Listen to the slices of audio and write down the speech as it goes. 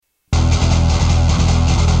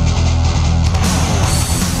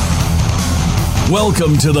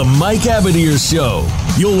Welcome to the Mike Abadir Show.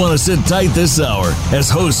 You'll want to sit tight this hour as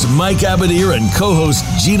host Mike Abadir and co-host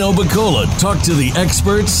Gino Bacola talk to the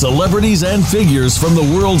experts, celebrities, and figures from the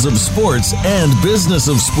worlds of sports and business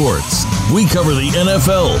of sports. We cover the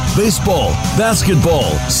NFL, baseball,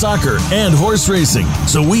 basketball, soccer, and horse racing,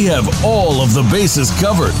 so we have all of the bases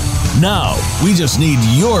covered. Now, we just need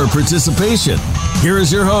your participation. Here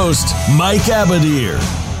is your host, Mike Abadir.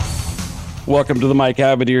 Welcome to the Mike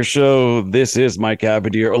Abadir Show. This is Mike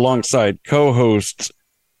Abadir alongside co-host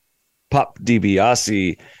Pop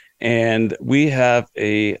DiBiase. And we have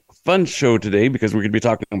a fun show today because we're going to be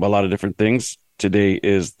talking about a lot of different things. Today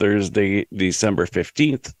is Thursday, December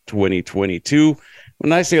 15th, 2022.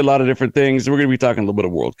 When I say a lot of different things, we're going to be talking a little bit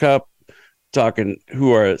of World Cup, talking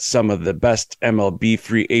who are some of the best MLB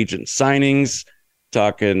free agent signings,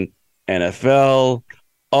 talking NFL,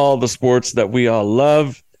 all the sports that we all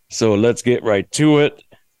love. So let's get right to it.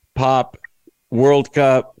 Pop, World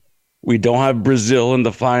Cup. We don't have Brazil in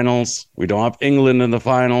the finals. We don't have England in the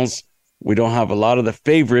finals. We don't have a lot of the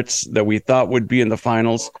favorites that we thought would be in the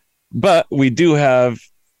finals. But we do have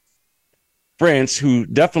France, who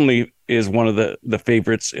definitely is one of the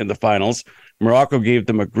favorites in the finals. Morocco gave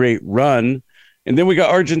them a great run. And then we got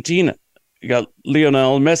Argentina. You got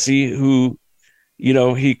Lionel Messi, who, you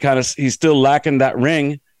know, he's still lacking that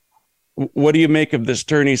ring. What do you make of this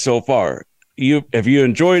tourney so far? Have you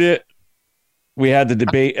enjoyed it? We had the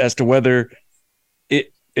debate as to whether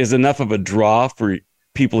it is enough of a draw for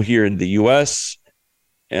people here in the U.S.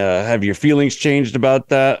 Have your feelings changed about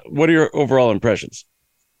that? What are your overall impressions?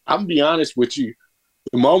 I'm gonna be honest with you.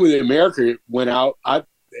 The moment that America went out, I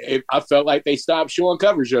felt like they stopped showing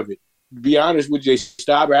coverage of it. To be honest with you, they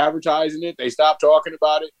stopped advertising it. They stopped talking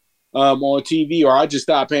about it on TV, or I just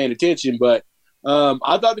stopped paying attention. But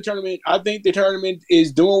I think the tournament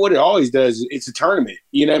is doing what it always does. It's a tournament,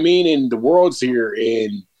 you know what I mean? And the world's here,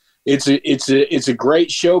 and it's a great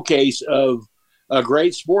showcase of a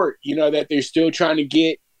great sport, you know, that they're still trying to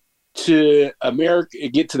get to America,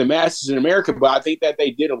 get to the masses in America. But I think that they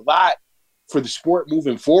did a lot for the sport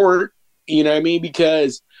moving forward, you know what I mean?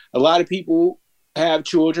 Because a lot of people have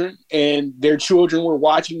children, and their children were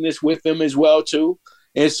watching this with them as well, too.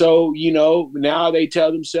 And so, you know, now they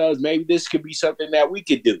tell themselves maybe this could be something that we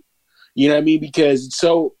could do. You know what I mean? Because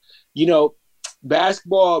so, you know,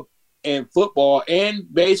 basketball and football and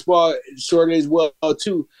baseball sort of as well,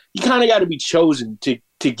 too. You kind of got to be chosen to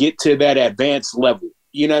get to that advanced level.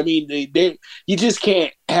 You know what I mean? You just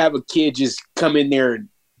can't have a kid just come in there and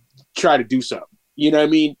try to do something. You know what I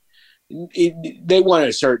mean? They want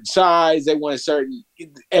a certain size. They want a certain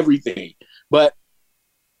everything. But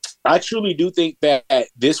I truly do think that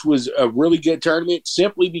this was a really good tournament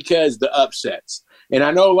simply because the upsets. And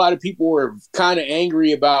I know a lot of people were kind of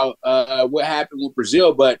angry about what happened with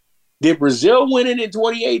Brazil, but did Brazil win it in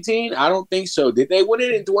 2018? I don't think so. Did they win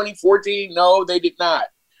it in 2014? No, they did not.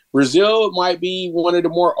 Brazil might be one of the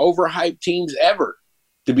more overhyped teams ever,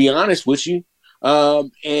 to be honest with you.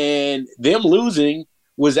 And them losing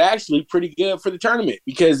was actually pretty good for the tournament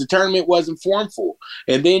because the tournament wasn't formful.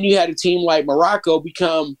 And then you had a team like Morocco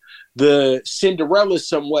become the Cinderella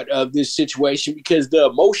somewhat of this situation because the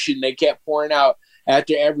emotion they kept pouring out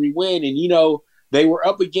after every win. And, you know, they were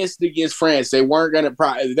up against France. They weren't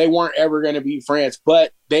ever going to beat France,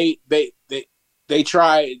 but they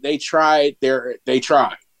tried,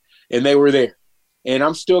 and they were there. And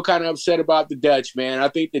I'm still kind of upset about the Dutch, man. I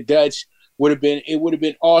think the Dutch would have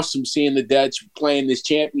been awesome seeing the Dutch playing this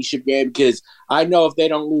championship game because I know if they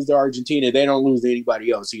don't lose to Argentina, they don't lose to anybody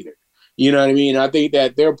else either. You know what I mean? I think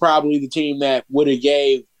that they're probably the team that would have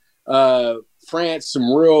gave France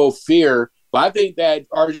some real fear. But I think that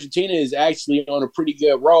Argentina is actually on a pretty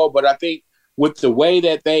good roll. But I think with the way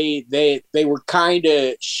that they were kind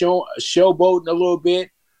of showboating a little bit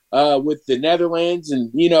with the Netherlands, and,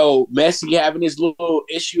 you know, Messi having his little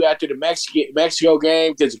issue after the Mexico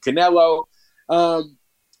game because of Canelo,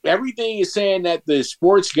 everything is saying that the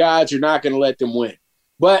sports gods are not going to let them win.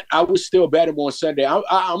 But I would still bet him on Sunday.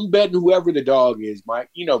 I'm betting whoever the dog is, Mike.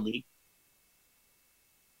 You know me.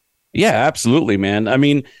 Yeah, absolutely, man. I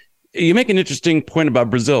mean, you make an interesting point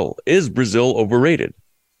about Brazil. Is Brazil overrated?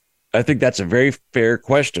 I think that's a very fair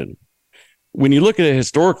question. When you look at it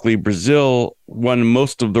historically, Brazil won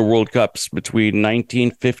most of the World Cups between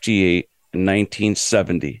 1958 and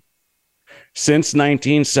 1970. Since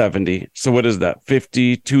 1970, so what is that,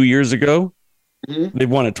 52 years ago? Mm-hmm. They've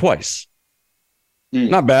won it twice.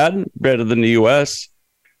 Not bad, better than the U.S.,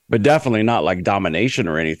 but definitely not like domination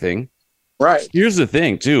or anything. Right. Here's the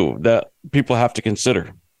thing, too, that people have to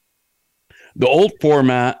consider. The old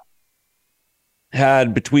format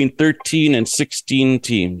had between 13 and 16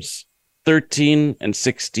 teams. 13 and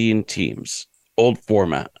 16 teams, old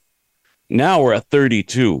format. Now we're at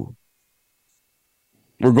 32.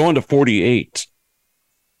 We're going to 48.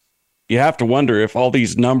 You have to wonder if all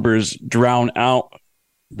these numbers drown out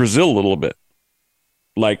Brazil a little bit.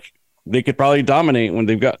 Like, they could probably dominate when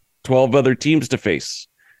they've got 12 other teams to face.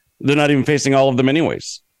 They're not even facing all of them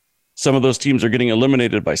anyways. Some of those teams are getting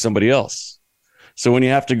eliminated by somebody else. So when you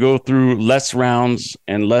have to go through less rounds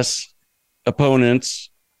and less opponents,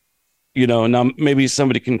 you know, now maybe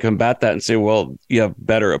somebody can combat that and say, well, you have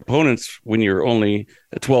better opponents when you're only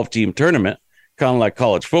a 12-team tournament, kind of like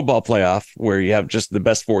college football playoff, where you have just the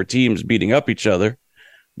best 4 teams beating up each other.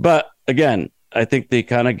 But again, I think they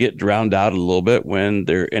kind of get drowned out a little bit when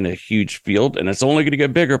they're in a huge field, and it's only going to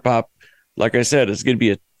get bigger, Pop. Like I said, it's going to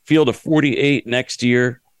be a field of 48 next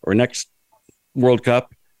year or next World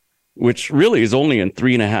Cup, which really is only in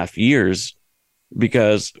 3.5 years,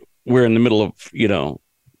 because we're in the middle of, you know,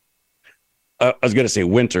 I was going to say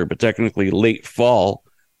winter, but technically late fall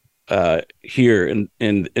here in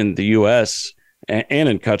the U.S. and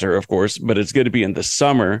in Qatar, of course, but it's going to be in the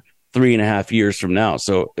summer 3.5 years from now.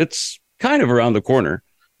 So it's kind of around the corner,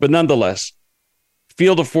 but nonetheless,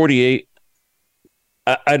 field of 48,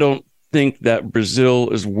 I don't think that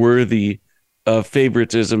Brazil is worthy of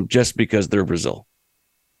favoritism just because they're Brazil.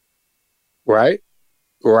 Right.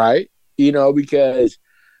 You know, because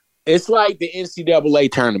it's like the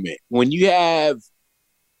NCAA tournament. When you have,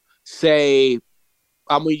 say,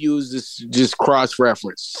 I'm going to use this just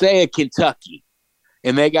cross-reference, say a Kentucky,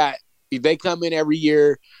 and they come in every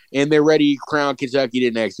year and they're ready to crown Kentucky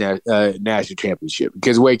the next national championship.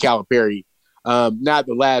 Because the way Calipari, not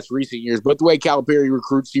the last recent years, but the way Calipari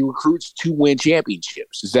recruits, he recruits to win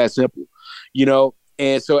championships. It's that simple, you know?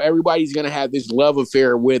 And so everybody's going to have this love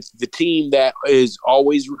affair with the team that is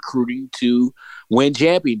always recruiting to win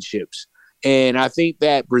championships. And I think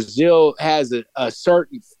that Brazil has a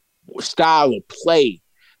certain style of play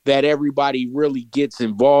that everybody really gets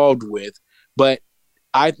involved with. But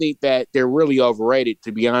I think that they're really overrated,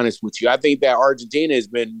 to be honest with you. I think that Argentina has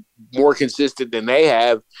been more consistent than they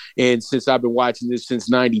have. And since I've been watching this since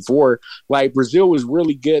 94, like, Brazil was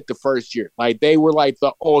really good the first year. Like, they were like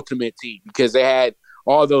the ultimate team because they had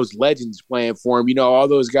all those legends playing for him, you know, all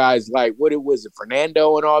those guys, like, what it was,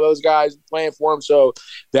 Fernando and all those guys playing for him. So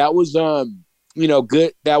that was, you know,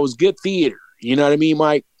 good. That was good theater. You know what I mean,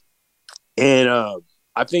 Mike? And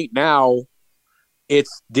I think now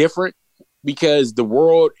it's different because the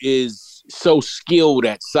world is so skilled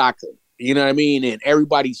at soccer. You know what I mean? And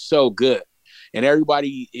everybody's so good. And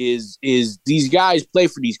everybody is these guys play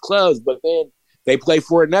for these clubs, but then they play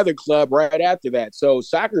for another club right after that. So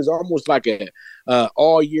soccer is almost like a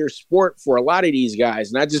all-year sport for a lot of these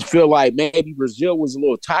guys. And I just feel like maybe Brazil was a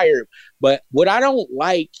little tired. But what I don't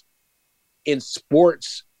like in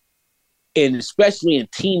sports, and especially in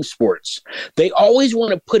team sports, they always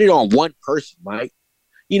want to put it on one person, Mike.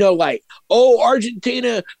 You know, like, oh,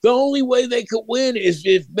 Argentina, the only way they could win is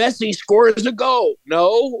if Messi scores a goal.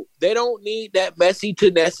 No, they don't need that Messi to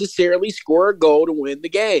necessarily score a goal to win the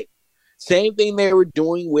game. Same thing they were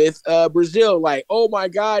doing with Brazil. Like, oh, my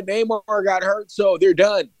God, Neymar got hurt, so they're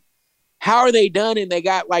done. How are they done? And they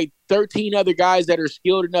got like 13 other guys that are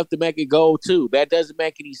skilled enough to make a goal, too. That doesn't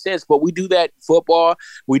make any sense. But we do that in football.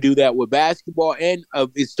 We do that with basketball. And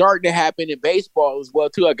it's starting to happen in baseball as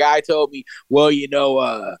well, too. A guy told me, well, you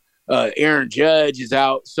know, Aaron Judge is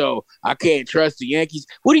out, so I can't trust the Yankees.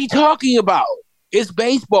 What are you talking about? It's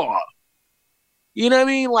baseball. You know what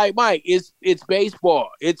I mean? Like, Mike, it's baseball.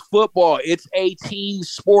 It's football. It's a team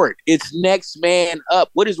sport. It's next man up.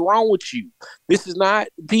 What is wrong with you? This is not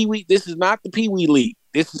Pee Wee. This is not the Pee Wee League.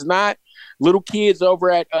 This is not little kids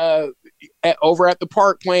over at the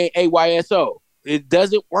park playing AYSO. It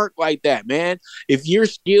doesn't work like that, man. If you're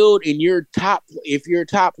skilled and you're a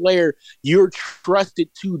top player, you're trusted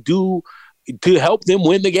to help them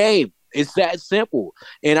win the game. It's that simple.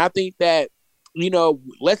 And I think that, you know,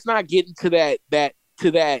 let's not get into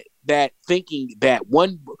that thinking that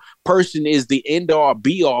one person is the end all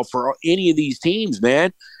be all for any of these teams,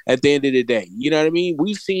 man. At the end of the day, you know what I mean?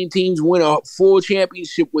 We've seen teams win a full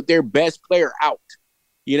championship with their best player out.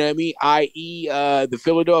 You know what I mean? I.e., the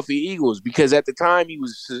Philadelphia Eagles, because at the time he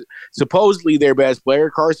was supposedly their best player,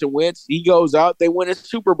 Carson Wentz. He goes out, they win a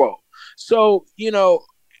Super Bowl. So, you know,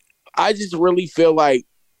 I just really feel like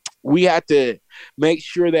we have to make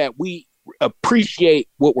sure that we appreciate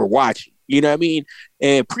what we're watching, you know what I mean?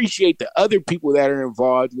 And appreciate the other people that are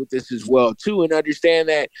involved with this as well, too, and understand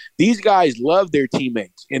that these guys love their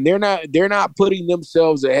teammates, and they're not putting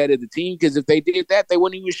themselves ahead of the team, because if they did that, they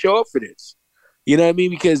wouldn't even show up for this. You know what I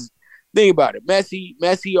mean? Because think about it.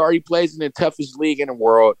 Messi already plays in the toughest league in the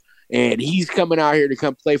world, and he's coming out here to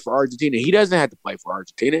come play for Argentina. He doesn't have to play for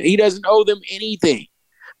Argentina. He doesn't owe them anything,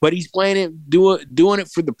 but he's playing it, doing it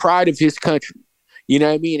for the pride of his country. You know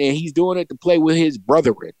what I mean? And he's doing it to play with his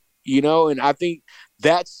brethren, and I think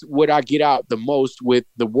that's what I get out the most with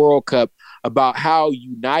the World Cup, about how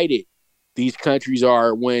united these countries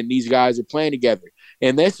are when these guys are playing together.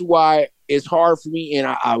 And that's why it's hard for me. And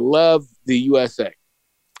I love the USA.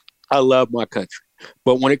 I love my country.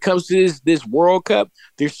 But when it comes to this World Cup,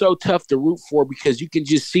 they're so tough to root for, because you can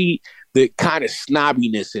just see the kind of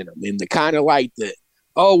snobbiness in them, and the kind of like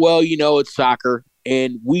oh, well, it's soccer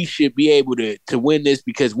and we should be able to win this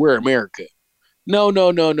because we're America. No.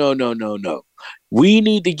 We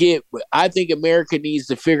need to I think America needs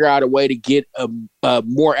to figure out a way to get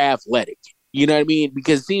more athletic. You know what I mean?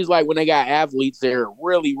 Because it seems like when they got athletes, they're a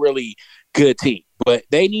really, really good team. But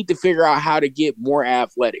they need to figure out how to get more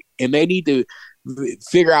athletic. And they need to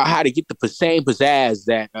figure out how to get the same pizzazz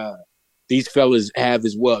that these fellas have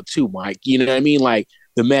as well, too, Mike. You know what I mean? Like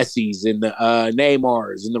the Messis and the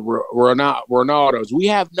Neymars and the Ronaldos. We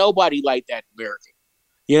have nobody like that in America.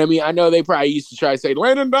 You know what I mean? I know they probably used to try to say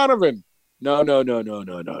Landon Donovan. No.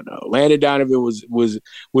 Landon Donovan was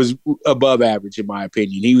above average in my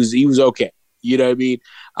opinion. He was okay. You know what I mean?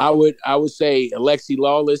 I would say Alexi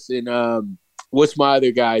Lawless and what's my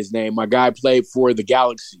other guy's name? My guy played for the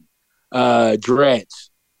Galaxy,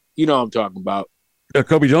 Dreads. You know what I'm talking about?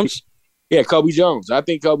 Kobe Jones. Yeah, Kobe Jones. I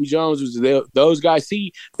think Kobe Jones was those guys.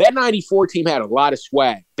 See, that 94 team had a lot of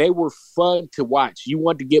swag. They were fun to watch. You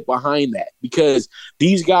want to get behind that because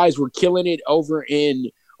these guys were killing it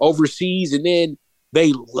overseas, and then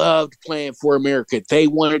they loved playing for America. They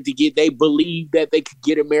believed that they could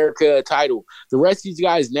get America a title. The rest of these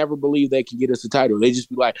guys never believe they can get us a title. They just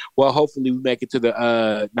be like, well, hopefully we make it to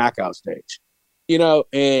the knockout stage.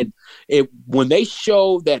 And when they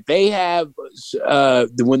show that they have,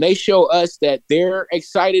 when they show us that they're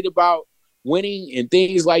excited about winning and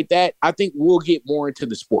things like that, I think we'll get more into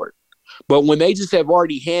the sport. But when they just have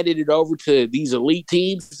already handed it over to these elite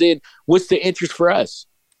teams, then what's the interest for us?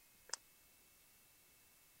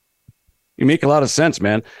 You make a lot of sense,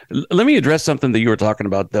 man. Let me address something that you were talking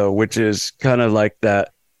about, though, which is kind of like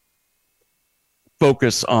that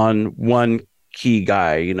focus on one key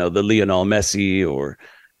guy, the Lionel Messi or,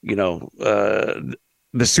 the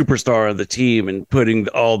superstar of the team, and putting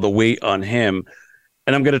all the weight on him.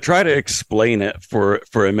 And I'm going to try to explain it for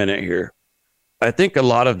a minute here. I think a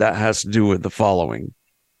lot of that has to do with the following.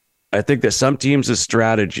 I think that some teams'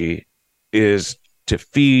 strategy is to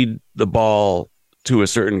feed the ball to a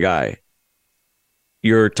certain guy,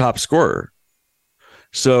 your top scorer.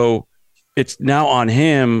 So it's now on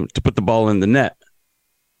him to put the ball in the net.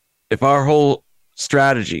 If our whole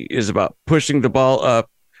strategy is about pushing the ball up,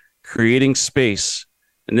 creating space,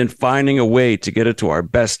 and then finding a way to get it to our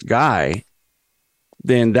best guy,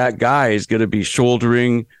 then that guy is going to be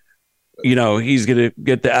shouldering, he's going to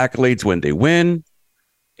get the accolades when they win,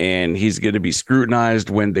 and he's going to be scrutinized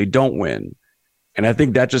when they don't win. And I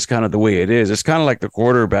think that's just kind of the way it is. It's kind of like the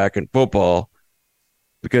quarterback in football,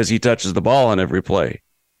 because he touches the ball on every play,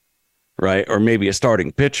 right? Or maybe a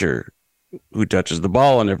starting pitcher who touches the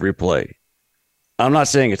ball on every play. I'm not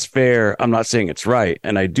saying it's fair. I'm not saying it's right.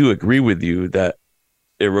 And I do agree with you that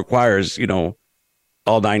it requires,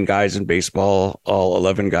 all 9 guys in baseball, all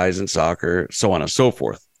 11 guys in soccer, so on and so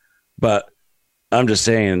forth. But I'm just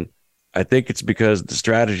saying, I think it's because the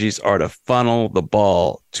strategies are to funnel the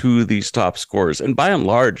ball to these top scorers. And by and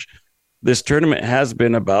large, this tournament has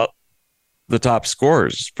been about the top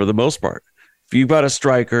scorers for the most part. If you've got a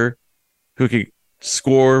striker who can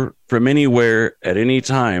score from anywhere at any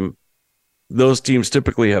time, those teams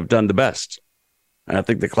typically have done the best. And I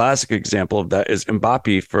think the classic example of that is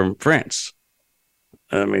Mbappe from France.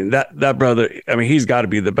 I mean, that brother, he's got to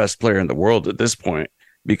be the best player in the world at this point,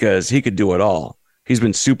 because he could do it all. He's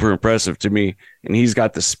been super impressive to me, and he's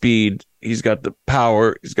got the speed, he's got the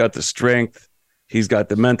power, he's got the strength, he's got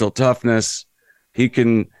the mental toughness. He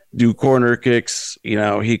can do corner kicks,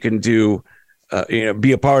 he can do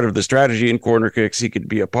be a part of the strategy in corner kicks. He could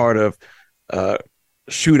be a part of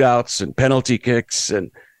shootouts and penalty kicks.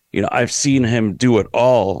 And, I've seen him do it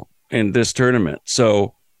all in this tournament.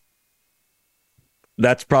 So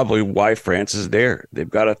that's probably why France is there. They've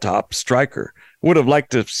got a top striker. Would have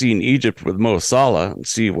liked to have seen Egypt with Mo Salah and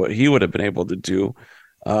see what he would have been able to do.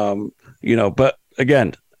 But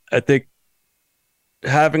again, I think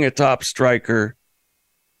having a top striker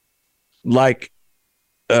like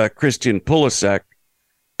Christian Pulisic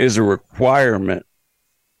is a requirement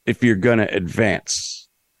if you're going to advance.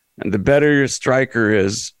 And the better your striker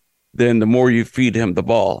is, then the more you feed him the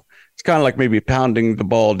ball. It's kind of like maybe pounding the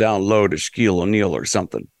ball down low to Shaquille O'Neal or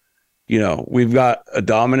something. we've got a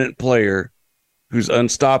dominant player who's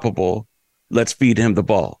unstoppable. Let's feed him the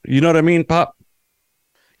ball. You know what I mean, Pop?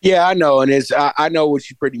 Yeah, I know. And I know what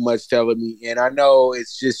you're pretty much telling me. And I know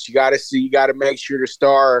it's just, you got to make sure the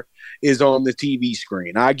star is on the TV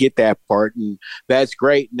screen. I get that part. And that's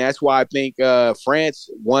great. And that's why I think France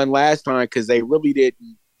won last time, because they really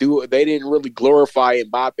didn't really glorify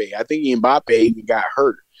Mbappe. I think Mbappe even got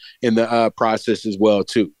hurt in the process as well,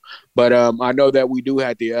 too. But I know that we do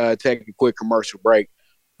have to take a quick commercial break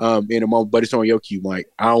in a moment, but it's on your cue, Mike.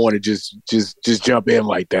 I don't want to just jump in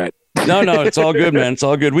like that. No, it's all good, man. It's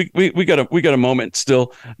all good. We got a moment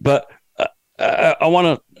still, but I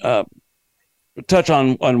want to touch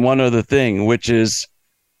on one other thing, which is,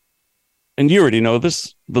 and you already know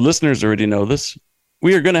this, the listeners already know this.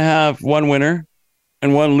 We are going to have one winner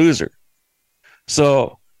and one loser.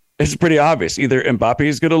 So it's pretty obvious. Either Mbappe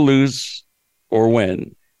is going to lose or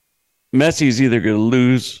win. Messi is either going to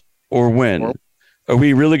lose or win. Are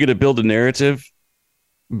we really going to build a narrative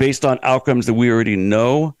based on outcomes that we already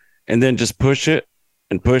know, and then just push it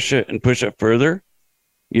and push it and push it further?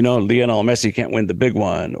 Lionel Messi can't win the big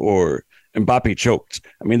one, or Mbappe choked.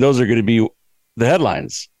 I mean, those are going to be the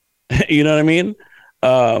headlines. You know what I mean?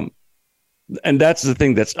 And that's the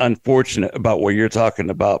thing that's unfortunate about what you're talking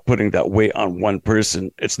about, putting that weight on one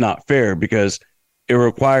person. It's not fair, because it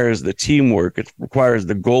requires the teamwork. It requires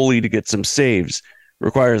the goalie to get some saves. It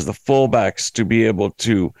requires the fullbacks to be able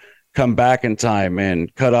to come back in time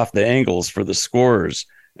and cut off the angles for the scorers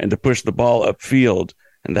and to push the ball upfield,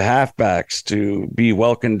 and the halfbacks to be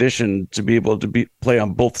well conditioned to be able to play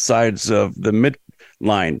on both sides of the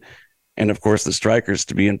midline. And of course, the strikers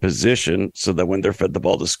to be in position so that when they're fed the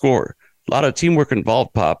ball to score. A lot of teamwork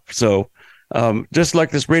involved, Pop. So just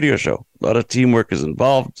like this radio show, a lot of teamwork is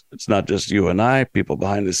involved. It's not just you and I, people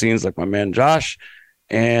behind the scenes like my man Josh.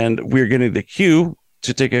 And we're getting the cue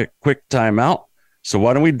to take a quick time out. So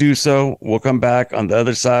why don't we do so? We'll come back on the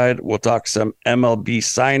other side. We'll talk some MLB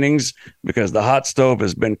signings, because the hot stove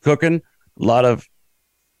has been cooking. A lot of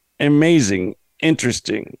amazing,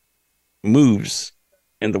 interesting moves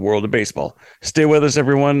in the world of baseball. Stay with us,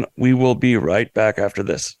 everyone. We will be right back after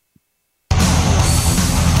this.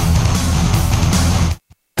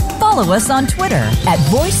 Follow us on Twitter at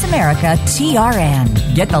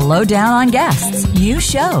VoiceAmericaTRN. Get the lowdown on guests, new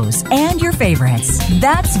shows, and your favorites.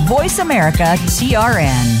 That's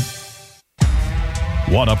VoiceAmericaTRN.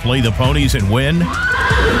 Want to play the ponies and win?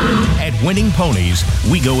 At Winning Ponies,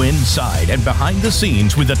 we go inside and behind the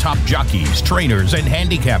scenes with the top jockeys, trainers, and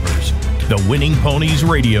handicappers. The Winning Ponies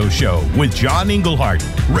radio show with John Englehart,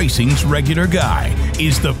 racing's regular guy,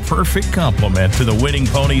 is the perfect complement to the Winning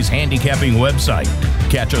Ponies handicapping website.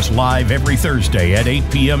 Catch us live every Thursday at 8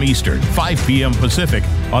 p.m. Eastern, 5 p.m. Pacific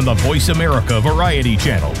on the Voice America Variety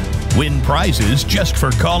Channel. Win prizes just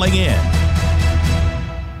for calling in.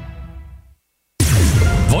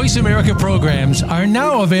 Voice America programs are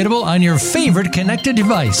now available on your favorite connected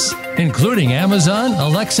device, including Amazon,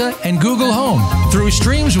 Alexa, and Google Home. Through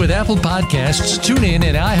streams with Apple Podcasts, TuneIn,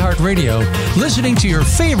 and iHeartRadio, listening to your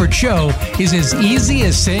favorite show is as easy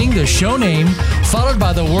as saying the show name followed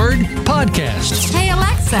by the word podcast. Hey,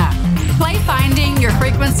 Alexa, play Finding Your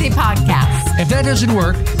Frequency podcast. If that doesn't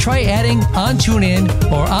work, try adding on TuneIn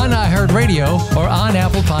or on iHeartRadio or on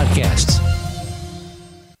Apple Podcasts.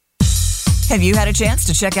 Have you had a chance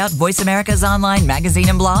to check out Voice America's online magazine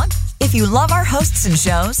and blog? If you love our hosts and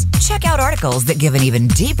shows, check out articles that give an even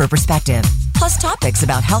deeper perspective, plus topics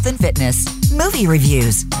about health and fitness, movie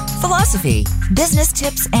reviews, philosophy, business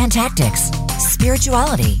tips and tactics,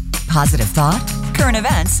 spirituality, positive thought, current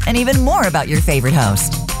events, and even more about your favorite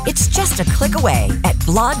host. It's just a click away at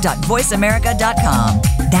blog.voiceamerica.com.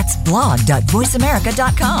 That's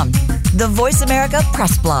blog.voiceamerica.com. The Voice America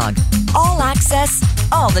Press Blog. All access,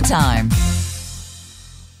 all the time.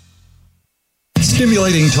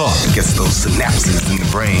 Stimulating talk gets those synapses in the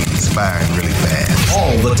brain firing really fast.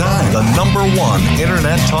 all the time. The #1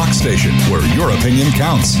 internet talk station where your opinion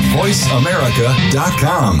counts.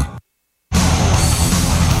 VoiceAmerica.com.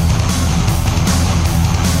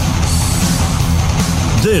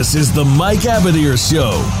 This is the Mike Abadir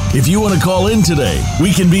Show. If you want to call in today,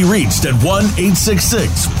 we can be reached at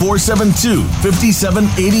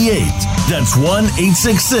 1-866-472-5788. That's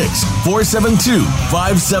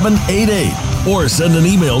 1-866-472-5788. Or send an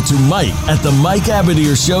email to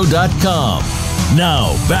mike@themikeabadirshow.com.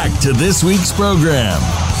 Now, back to this week's program.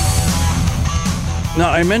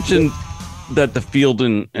 Now, I mentioned that the field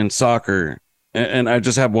in soccer, and I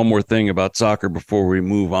just have one more thing about soccer before we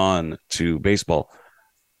move on to baseball.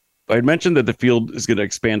 I mentioned that the field is going to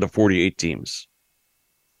expand to 48 teams.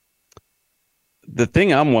 the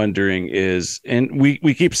thing I'm wondering is, and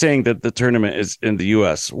we keep saying that the tournament is in the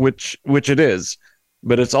U.S., which it is,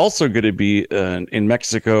 but it's also going to be in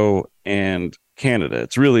Mexico and Canada.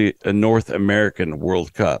 It's really a North American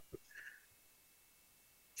World Cup.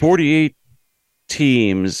 48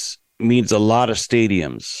 teams means a lot of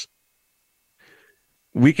stadiums.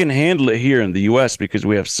 We can handle it here in the U.S. because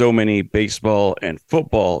we have so many baseball and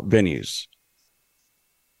football venues,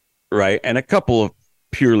 right? And a couple of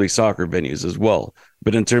purely soccer venues as well.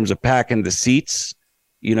 But in terms of packing the seats,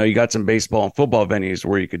 you know, you got some baseball and football venues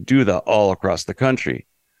where you could do that all across the country.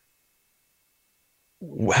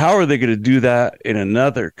 How are they going to do that in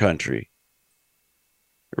another country?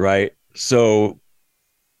 Right? So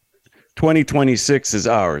 2026 is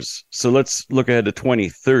ours. So let's look ahead to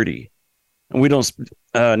 2030. And we don't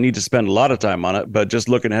need to spend a lot of time on it, but just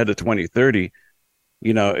looking ahead to 2030,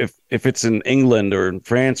 you know, if it's in England or in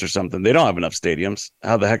France or something, they don't have enough stadiums.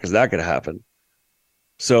 How the heck is that going to happen?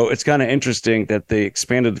 So it's kind of interesting that they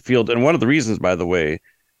expanded the field. And one of the reasons, by the way,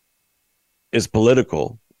 is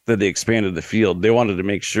political, that they expanded the field. They wanted to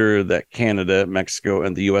make sure that Canada, Mexico,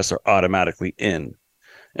 and the U.S. are automatically in.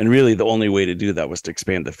 And really the only way to do that was to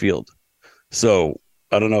expand the field. So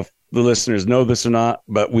I don't know if the listeners know this or not,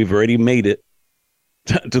 but we've already made it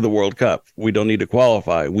to the World Cup. We don't need to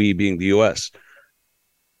qualify, we being the U.S.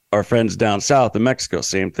 Our friends down south in Mexico,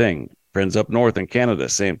 same thing. Friends up north in Canada,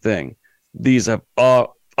 same thing. These have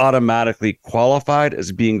automatically qualified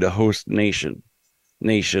as being the host nation.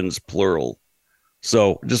 Nations, plural.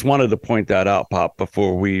 So just wanted to point that out, Pop,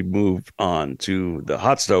 before we move on to the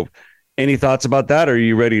hot stove. Any thoughts about that, or are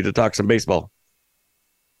you ready to talk some baseball?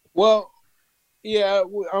 Well, yeah,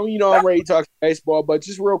 I'm ready to talk baseball, but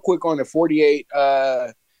just real quick on the 48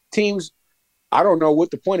 teams, I don't know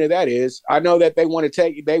what the point of that is. I know that they want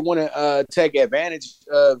to take advantage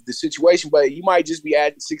of the situation, but you might just be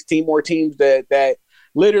adding 16 more teams that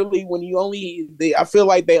literally I feel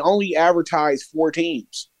like they only advertise 4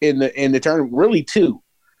 teams in the tournament, really 2.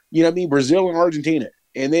 You know what I mean? Brazil and Argentina.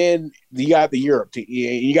 And then you got the Europe team.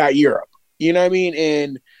 You got Europe. You know what I mean?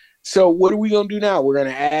 And so what are we going to do now? We're going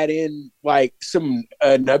to add in like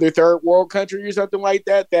another third world country or something like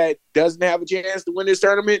that doesn't have a chance to win this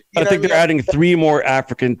tournament. I think they're adding 3 more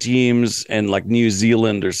African teams and like New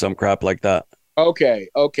Zealand or some crap like that. Okay.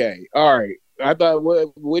 All right. I thought,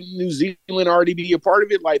 wouldn't New Zealand already be a part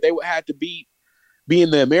of it? Like they would have to be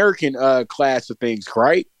in the American class of things,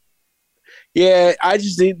 right? Yeah, I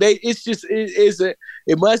just think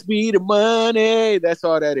it must be the money. That's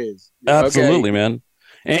all that is. Absolutely, okay. Man.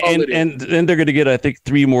 And then they're going to get, I think,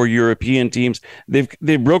 3 more European teams.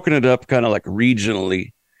 They've broken it up kind of like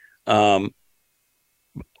regionally. But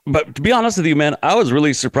to be honest with you, man, I was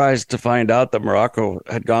really surprised to find out that Morocco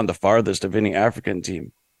had gone the farthest of any African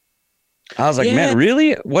team. I was like, man,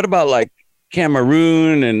 really? What about like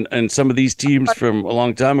Cameroon and some of these teams from a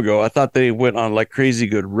long time ago? I thought they went on like crazy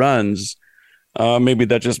good runs. Maybe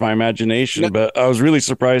that's just my imagination, but I was really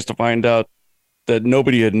surprised to find out that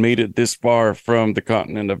nobody had made it this far from the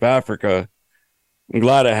continent of Africa. I'm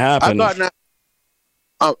glad it happened.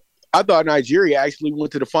 I thought Nigeria actually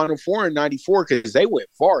went to the Final Four in '94 because they went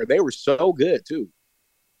far. They were so good too.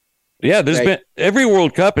 Yeah, there's been every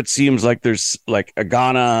World Cup. It seems like there's like a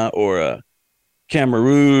Ghana or a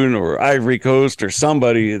Cameroon or Ivory Coast or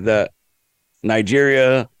somebody that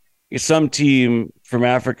Nigeria is some team from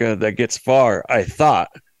Africa that gets far. I thought,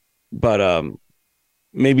 but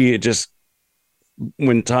maybe it just,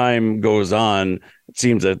 when time goes on, it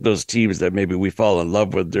seems that those teams that maybe we fall in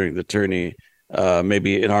love with during the tourney,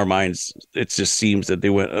 maybe in our minds, it just seems that they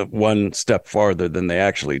went one step farther than they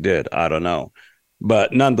actually did. I don't know.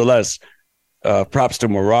 But nonetheless, props to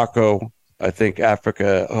Morocco. I think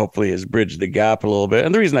Africa hopefully has bridged the gap a little bit.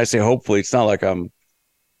 And the reason I say hopefully, it's not like I'm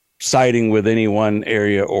siding with any one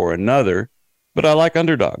area or another, but I like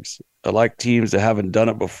underdogs. I like teams that haven't done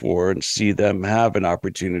it before and see them have an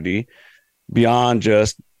opportunity beyond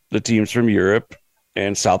just the teams from Europe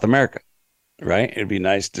and South America, right? It'd be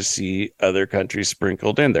nice to see other countries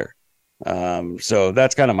sprinkled in there. So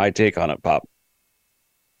that's kind of my take on it, Pop.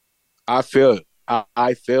 I feel it.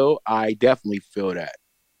 I definitely feel that.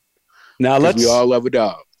 Now we all love a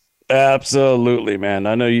dog. Absolutely, man.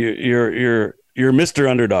 I know you're Mr.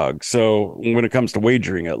 Underdog. So when it comes to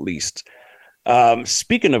wagering, at least.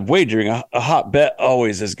 Speaking of wagering, a hot bet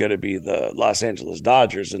always is going to be the Los Angeles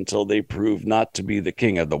Dodgers until they prove not to be the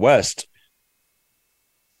king of the West.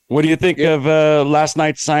 What do you think of last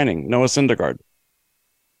night's signing, Noah Syndergaard?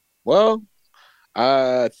 Well,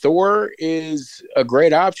 Thor is a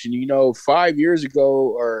great option. 5 years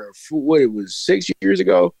ago, or what it was, 6 years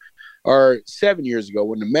ago or 7 years ago,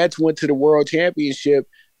 when the Mets went to the World Championship,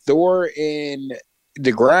 Thor and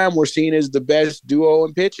DeGrom were seen as the best duo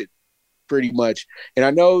in pitching, pretty much. And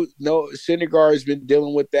I know Syndergaard has been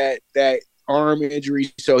dealing with that arm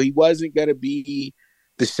injury, so he wasn't going to be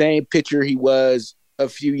the same pitcher he was a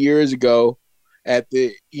few years ago at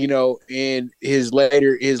the, in his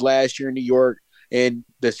last year in New York, and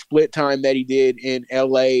the split time that he did in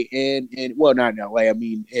LA and well, not in LA, I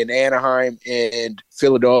mean in Anaheim and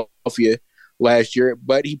Philadelphia last year.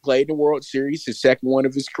 But he played in the World Series, the second one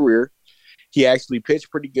of his career. He actually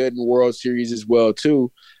pitched pretty good in the World Series as well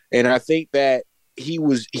too. And I think that he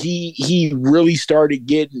really started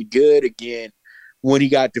getting good again when he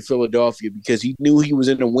got to Philadelphia, because he knew he was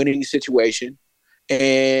in a winning situation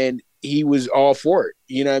and he was all for it.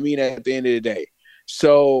 You know what I mean? At the end of the day.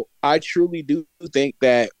 So I truly do think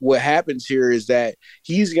that what happens here is that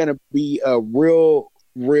he's going to be a real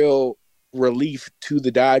relief to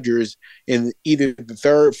the Dodgers in either the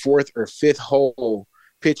third, fourth, or fifth hole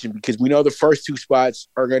pitching, because we know the first two spots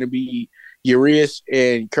are going to be Urias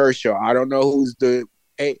and Kershaw. I don't know who's the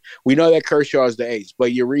eight. We know that Kershaw is the ace,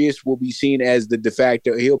 but Urias will be seen as the de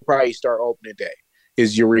facto. He'll probably start opening day,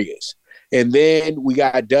 is Urias. And then we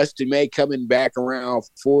got Dustin May coming back around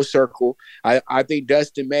full circle. I think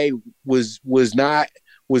Dustin May was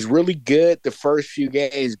really good the first few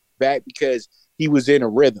games back because he was in a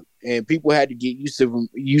rhythm and people had to get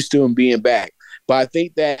used to him being back. But I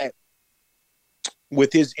think that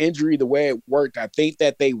with his injury, the way it worked, I think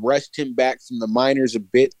that they rushed him back from the minors a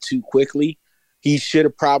bit too quickly. He should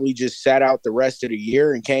have probably just sat out the rest of the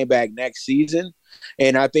year and came back next season.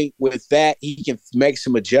 And I think with that, he can make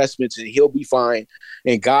some adjustments and he'll be fine.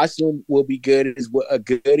 And Gosselin will be good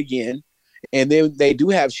again. And then they do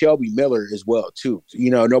have Shelby Miller as well, too.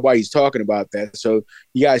 Nobody's talking about that. So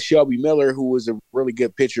you got Shelby Miller, who was a really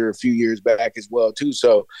good pitcher a few years back as well, too.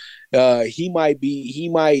 So he might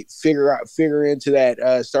figure into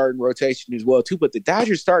that starting rotation as well, too. But the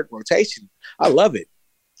Dodgers starting rotation, I love it.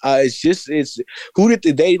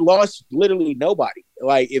 They lost literally nobody.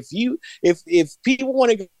 Like if people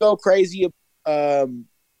want to go crazy,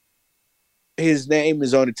 his name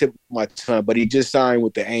is on the tip of my tongue, but he just signed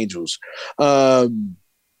with the Angels. The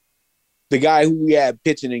guy who we had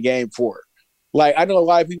pitching in Game 4. Like I know a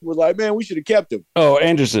lot of people were like, "Man, we should have kept him." Oh,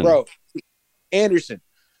 Anderson, bro, Anderson.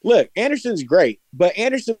 Look, Anderson's great, but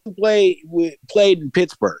Anderson played in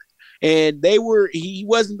Pittsburgh, and he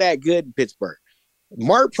wasn't that good in Pittsburgh.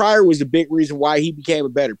 Mark Pryor was the big reason why he became a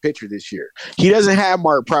better pitcher this year. He doesn't have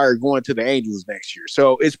Mark Pryor going to the Angels next year.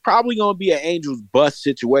 So it's probably going to be an Angels bust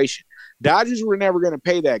situation. Dodgers were never going to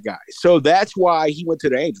pay that guy. So that's why he went to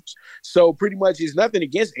the Angels. So pretty much it's nothing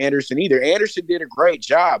against Anderson either. Anderson did a great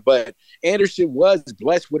job, but Anderson was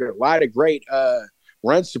blessed with a lot of great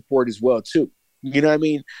run support as well too. You know what I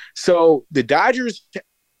mean? So the Dodgers,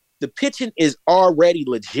 the pitching is already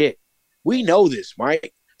legit. We know this,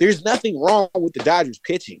 Mike. There's nothing wrong with the Dodgers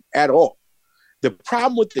pitching at all. The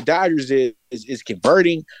problem with the Dodgers is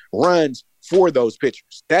converting runs for those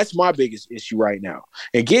pitchers. That's my biggest issue right now.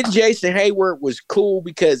 And getting Jason Hayward was cool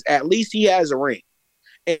because at least he has a ring.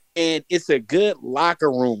 And it's a good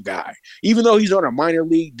locker room guy. Even though he's on a minor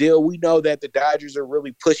league deal, we know that the Dodgers are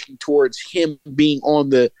really pushing towards him being on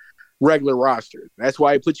the regular roster. That's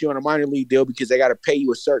why they put you on a minor league deal, because they got to pay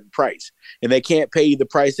you a certain price. And they can't pay you the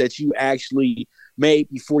price that you actually made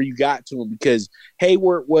before you got to him, because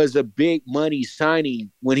Hayward was a big money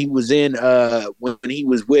signing when he was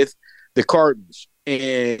with the Cardinals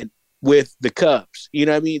and with the Cubs. You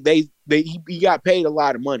know what I mean? He got paid a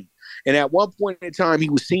lot of money. And at one point in time, he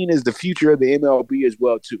was seen as the future of the MLB as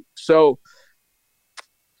well, too. So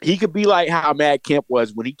he could be like how Matt Kemp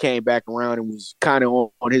was when he came back around and was kind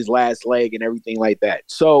of on his last leg and everything like that.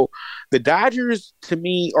 So the Dodgers, to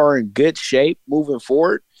me, are in good shape moving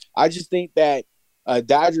forward. I just think that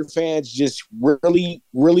Dodger fans just really,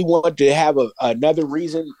 really want to have another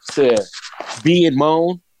reason to be in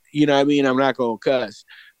moan. You know what I mean? I'm not going to cuss.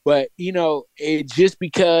 But, it's just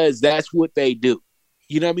because that's what they do.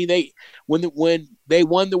 You know what I mean? When they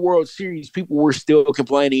won the World Series, people were still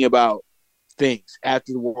complaining about things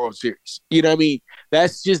after the World Series. You know what I mean?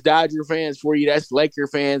 That's just Dodger fans for you. That's Laker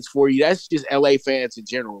fans for you. That's just LA fans in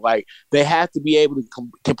general. Like, they have to be able to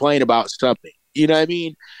complain about something. You know what I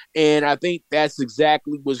mean? And I think that's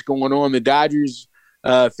exactly what's going on. The Dodgers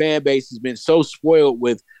fan base has been so spoiled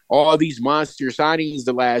with all these monster signings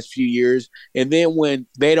the last few years. And then when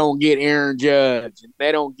they don't get Aaron Judge, and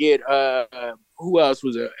they don't get who else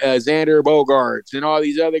was it? Xander Bogaerts and all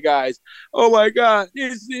these other guys. Oh my God,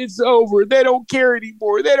 it's over. They don't care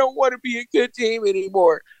anymore. They don't want to be a good team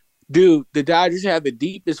anymore. Dude, the Dodgers have the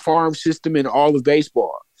deepest farm system in all of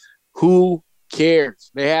baseball. Who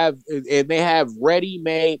cares? They have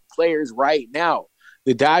ready-made players right now.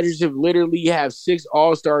 The Dodgers literally have 6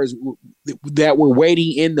 All-Stars that were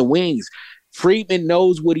waiting in the wings. Friedman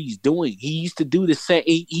knows what he's doing. He used to do the same.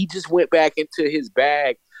 He just went back into his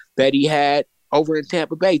bag that he had over in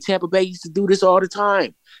Tampa Bay. Tampa Bay used to do this all the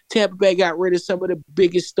time. Tampa Bay got rid of some of the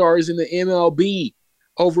biggest stars in the MLB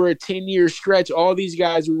over a 10-year stretch. All these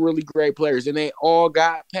guys were really great players, and they all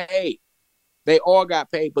got paid. They all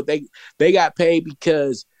got paid, but they got paid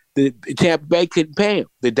because the Tampa Bay couldn't pay them.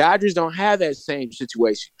 The Dodgers don't have that same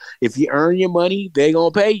situation. If you earn your money, they're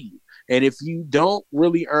going to pay you. And if you don't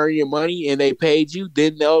really earn your money and they paid you,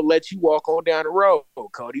 then they'll let you walk on down the road,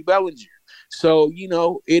 Cody Bellinger. So,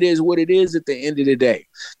 it is what it is at the end of the day.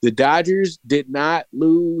 The Dodgers did not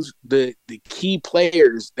lose the key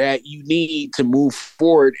players that you need to move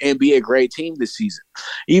forward and be a great team this season.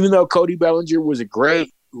 Even though Cody Bellinger was a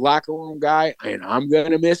great locker room guy, and I'm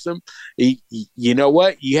going to miss him, you know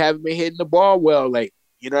what? You haven't been hitting the ball well lately.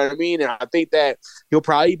 You know what I mean? And I think that he'll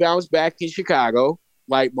probably bounce back in Chicago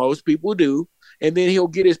like most people do. And then he'll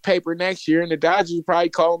get his paper next year, and the Dodgers will probably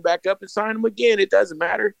call him back up and sign him again. It doesn't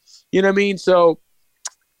matter. You know what I mean? So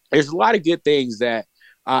there's a lot of good things that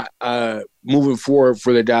moving forward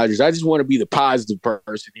for the Dodgers. I just want to be the positive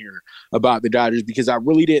person here about the Dodgers because I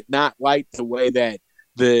really did not like the way that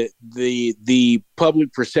the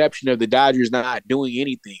public perception of the Dodgers not doing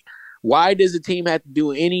anything. Why does the team have to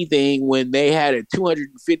do anything when they had a $250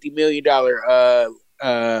 million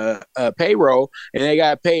payroll and they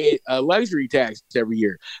got paid a luxury tax every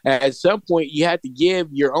year? At some point, you have to give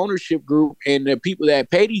your ownership group and the people that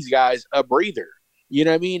pay these guys a breather. You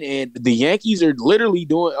know what I mean? And the Yankees are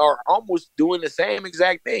almost doing the same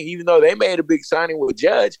exact thing. Even though they made a big signing with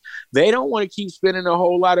Judge, they don't want to keep spending a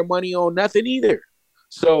whole lot of money on nothing either.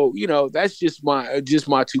 So, that's just my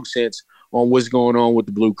 2 cents on what's going on with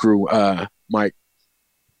the Blue Crew, Mike.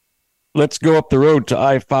 Let's go up the road to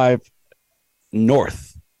I-5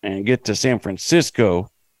 North and get to San Francisco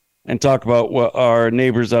and talk about what our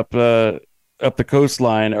neighbors up the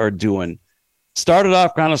coastline are doing. Started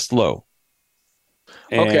off kind of slow.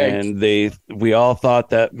 And we all thought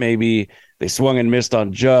that maybe they swung and missed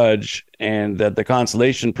on Judge and that the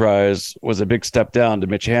consolation prize was a big step down to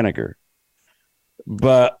Mitch Haniger.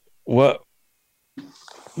 But what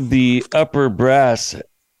the upper brass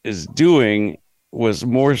is doing was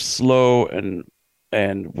more slow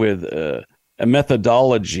and with a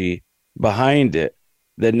methodology behind it,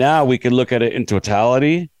 that now we can look at it in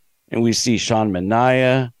totality, and we see Sean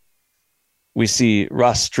Manaea, we see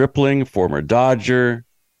Ross Stripling, former Dodger,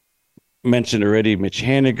 mentioned already Mitch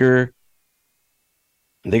Haniger.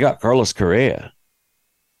 They got Carlos Correa.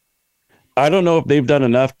 I don't know if they've done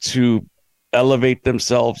enough to elevate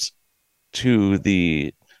themselves to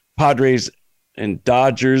the Padres and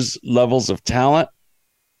Dodgers levels of talent,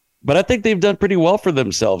 but I think they've done pretty well for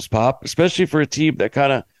themselves, Pop, especially for a team that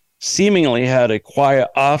kind of seemingly had a quiet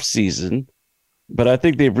off season, but I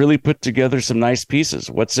think they've really put together some nice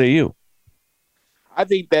pieces. What say you? I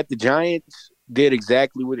think that the Giants did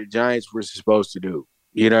exactly what the Giants were supposed to do.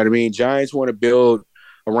 You know what I mean? Giants want to build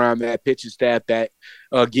around that pitching staff that,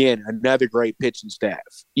 again, another great pitching staff.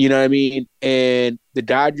 You know what I mean? And the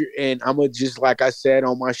Dodgers, and I'm going to just, like I said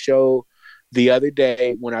on my show the other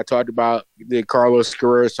day when I talked about the Carlos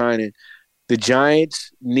Correa signing, the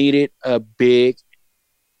Giants needed a big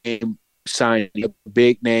name signing, a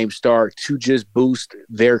big name star to just boost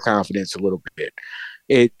their confidence a little bit.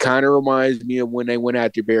 It kind of reminds me of when they went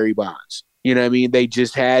after Barry Bonds. You know what I mean? They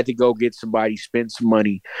just had to go get somebody, spend some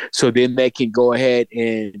money, so then they can go ahead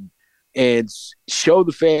and show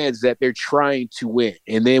the fans that they're trying to win.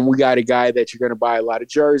 And then we got a guy that you're going to buy a lot of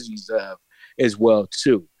jerseys of as well,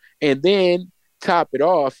 too. And then top it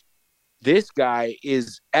off, this guy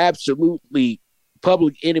is absolutely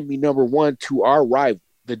public enemy number one to our rival,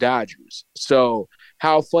 the Dodgers. So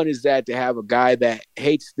how fun is that to have a guy that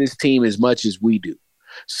hates this team as much as we do?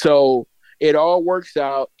 So it all works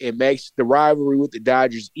out. It makes the rivalry with the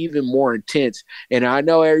Dodgers even more intense. And I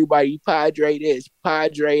know everybody, Padre this,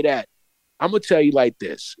 Padre that. I'm going to tell you like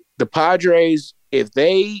this. The Padres, if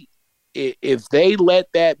they let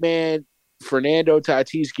that man Fernando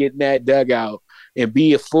Tatis get in that dugout and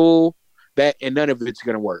be a fool, and none of it's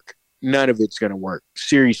going to work. None of it's going to work,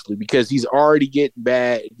 seriously, because he's already getting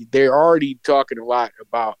bad. They're already talking a lot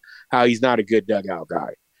about how he's not a good dugout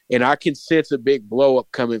guy. And I can sense a big blow up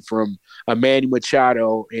coming from Manny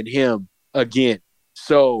Machado and him again.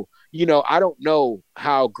 So, I don't know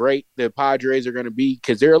how great the Padres are going to be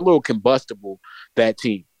because they're a little combustible, that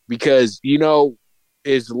team, because,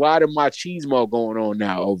 there's a lot of machismo going on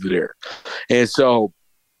now over there. And so,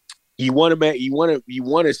 You want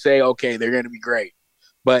to say, okay, they're going to be great.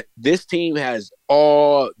 But this team has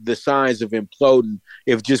all the signs of imploding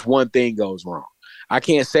if just one thing goes wrong. I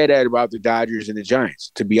can't say that about the Dodgers and the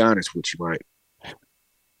Giants, to be honest with you, Mike.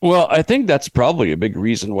 Well, I think that's probably a big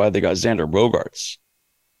reason why they got Xander Bogaerts,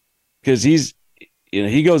 because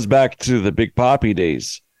he goes back to the Big Papi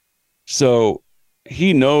days, so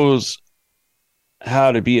he knows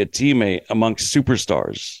how to be a teammate amongst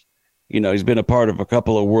superstars. He's been a part of a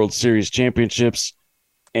couple of World Series championships,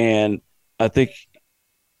 and I think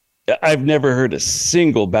I've never heard a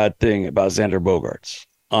single bad thing about Xander Bogaerts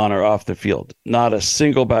on or off the field. Not a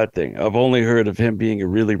single bad thing. I've only heard of him being a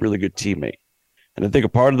really, really good teammate. And I think a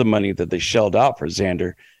part of the money that they shelled out for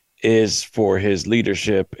Xander is for his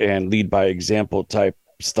leadership and lead by example type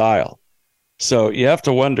style. So you have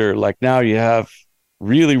to wonder, like, now you have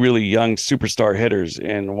really, really young superstar hitters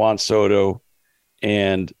in Juan Soto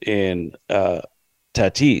and in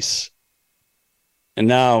Tatis. And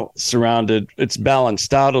now it's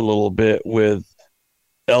balanced out a little bit with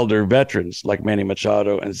elder veterans like Manny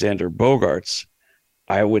Machado and Xander Bogaerts.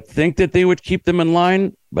 I would think that they would keep them in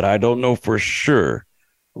line, but I don't know for sure.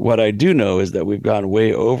 What I do know is that we've gone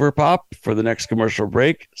way over, Pop, for the next commercial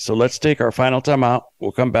break. So let's take our final time out.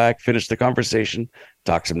 We'll come back, finish the conversation,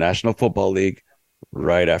 talk some National Football League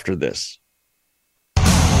right after this.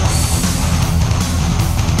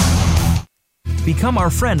 Become our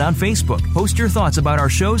friend on Facebook. Post your thoughts about our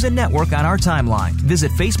shows and network on our timeline.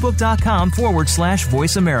 Visit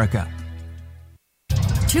facebook.com/Voice America.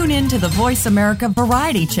 Tune in to the Voice America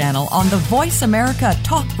Variety channel on the Voice America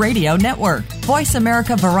Talk Radio Network. Voice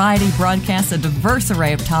America Variety broadcasts a diverse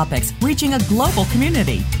array of topics, reaching a global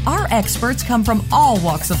community. Our experts come from all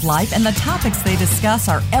walks of life, and the topics they discuss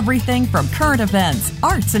are everything from current events,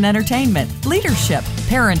 arts and entertainment, leadership,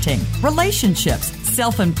 parenting, relationships,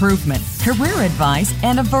 self-improvement, career advice,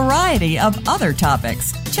 and a variety of other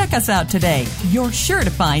topics. Check us out today. You're sure to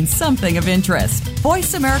find something of interest.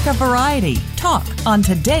 Voice America Variety. Talk on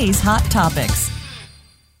today's hot topics.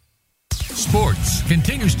 Sports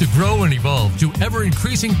continues to grow and evolve to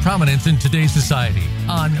ever-increasing prominence in today's society.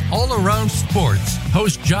 On All Around Sports,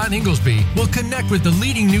 host John Inglesby will connect with the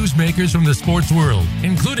leading newsmakers from the sports world,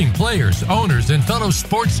 including players, owners, and fellow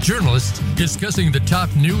sports journalists, discussing the top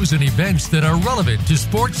news and events that are relevant to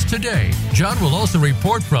sports today. John will also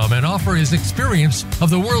report from and offer his experience of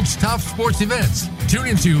the world's top sports events. Tune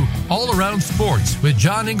into All Around Sports with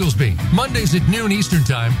John Inglesby, Mondays at noon Eastern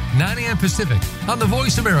Time, 9 a.m. Pacific, on the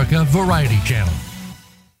Voice America Variety Channel.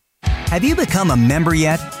 Have you become a member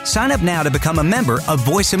yet? Sign up now to become a member of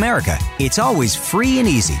Voice America. It's always free and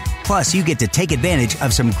easy. Plus, you get to take advantage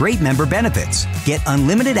of some great member benefits. Get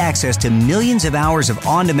unlimited access to millions of hours of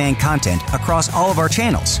on-demand content across all of our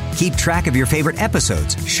channels. Keep track of your favorite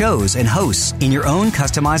episodes, shows, and hosts in your own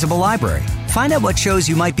customizable library. Find out what shows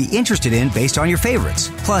you might be interested in based on your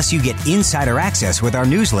favorites. Plus, you get insider access with our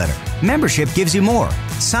newsletter. Membership gives you more.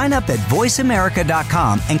 Sign up at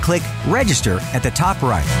voiceamerica.com and click register at the top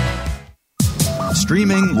right.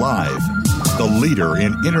 Streaming live, the leader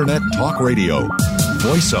in Internet talk radio,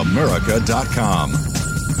 voiceamerica.com.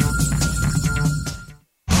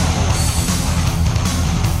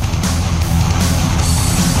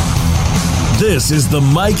 This is the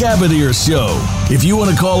Mike Abadir Show. If you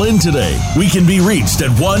want to call in today, we can be reached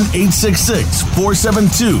at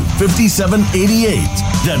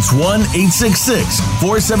 1-866-472-5788. That's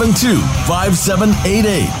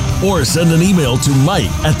 1-866-472-5788. Or send an email to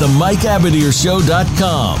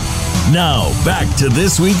mike@themikeabadirshow.com. Now, back to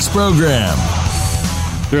this week's program.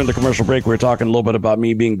 During the commercial break, we were talking a little bit about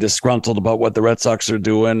me being disgruntled about what the Red Sox are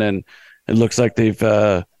doing, and it looks like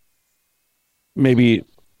they've maybe,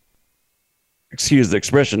 excuse the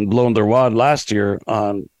expression, blown their wad last year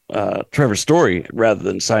on Trevor Story rather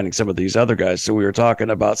than signing some of these other guys. So we were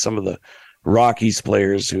talking about some of the Rockies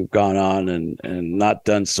players who've gone on and not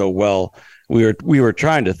done so well. We were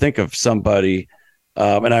trying to think of somebody,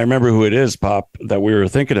 and I remember who it is, Pop, that we were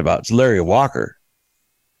thinking about. It's Larry Walker.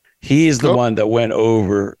 He's the one that went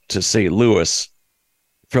over to St. Louis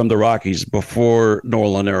from the Rockies before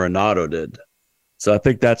Nolan Arenado did. So I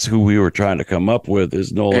think that's who we were trying to come up with,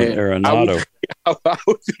 is Nolan Arenado. I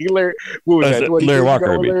was thinking Larry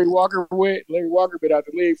Walker. Larry Walker been out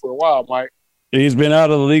the league for a while, Mike. He's been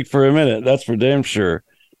out of the league for a minute. That's for damn sure.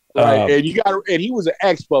 Right, and he was an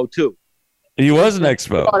Expo too. He was an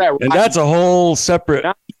Expo, and that's a whole separate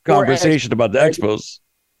conversation about the Expos.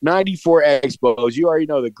 94 Expos. You already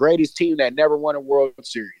know the greatest team that never won a World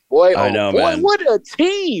Series. Boy, I know, man. What a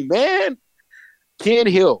team, man. Ken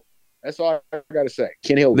Hill. That's all I got to say.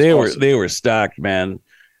 Ken Hill was awesome. They were stacked, man.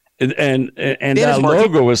 And that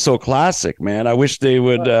logo is so classic, man. I wish they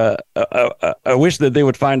would. I wish that they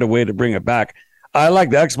would find a way to bring it back. I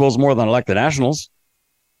like the Expos more than I like the Nationals.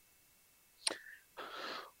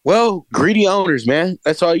 Well, greedy owners, man.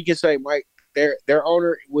 That's all you can say, Mike. Their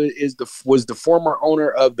owner was the former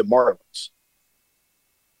owner of the Marlins.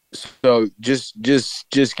 So just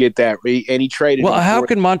get that. And he traded. Well, how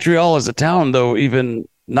can Montreal as a town though even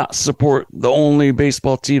not support the only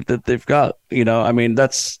baseball team that they've got? You know, I mean,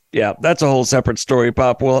 that's a whole separate story,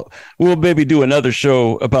 Pop. We'll maybe do another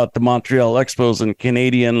show about the Montreal Expos and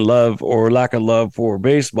Canadian love or lack of love for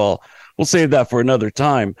baseball. We'll save that for another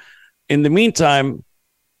time. In the meantime,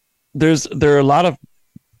 there are a lot of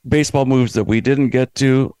baseball moves that we didn't get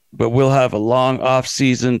to, but we'll have a long off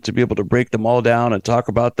season to be able to break them all down and talk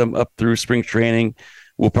about them up through spring training.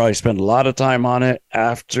 We'll probably spend a lot of time on it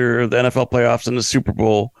after the NFL playoffs and the Super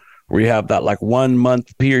Bowl, where you have that like 1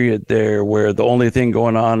 month period there where the only thing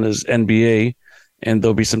going on is NBA, and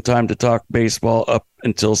there'll be some time to talk baseball up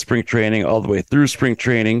until spring training, all the way through spring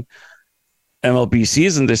training. MLB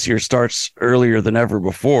season this year starts earlier than ever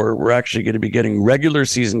before. We're actually going to be getting regular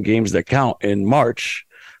season games that count in March,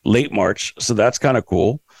 late March. So that's kind of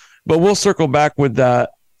cool. But we'll circle back with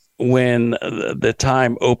that when the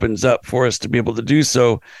time opens up for us to be able to do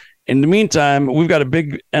so. In the meantime, we've got a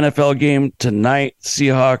big NFL game tonight,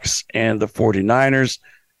 Seahawks and the 49ers.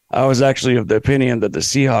 I was actually of the opinion that the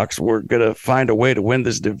Seahawks were going to find a way to win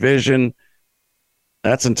this division.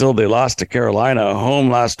 That's until they lost to Carolina at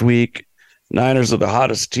home last week. Niners are the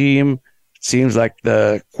hottest team. It seems like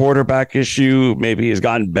the quarterback issue maybe has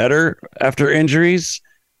gotten better after injuries.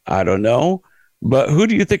 I don't know. But who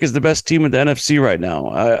do you think is the best team in the NFC right now?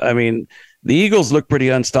 I mean, the Eagles look pretty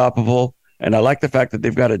unstoppable, and I like the fact that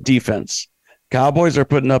they've got a defense. Cowboys are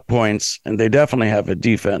putting up points, and they definitely have a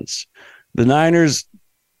defense. The Niners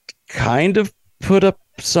kind of put up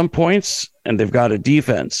some points, and they've got a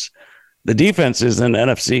defense. The defense is in the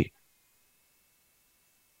NFC.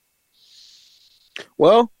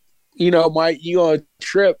 Well, Mike, you on a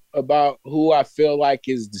trip about who I feel like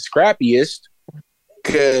is the scrappiest,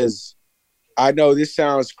 because I know this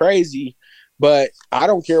sounds crazy, but I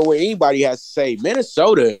don't care what anybody has to say.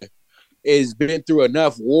 Minnesota has been through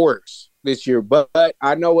enough wars this year, but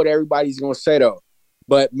I know what everybody's going to say, though.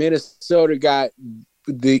 But Minnesota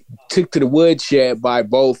took to the woodshed by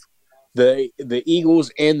both the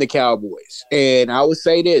Eagles and the Cowboys. And I would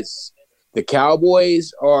say this. This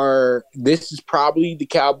is probably the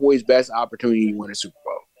Cowboys' best opportunity to win a Super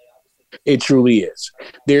Bowl. It truly is.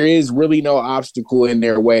 There is really no obstacle in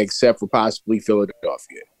their way except for possibly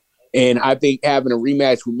Philadelphia. And I think having a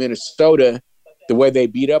rematch with Minnesota, the way they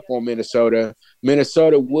beat up on Minnesota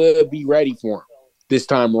would be ready for them this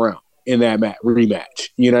time around in that rematch.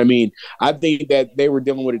 You know what I mean? I think that they were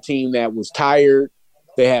dealing with a team that was tired.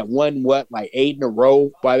 They had won, 8 in a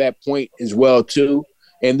row by that point as well, too.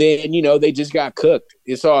 And then, they just got cooked.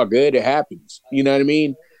 It's all good. It happens. You know what I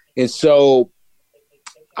mean? And so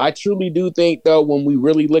I truly do think, though, when we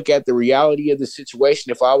really look at the reality of the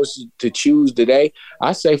situation, if I was to choose today,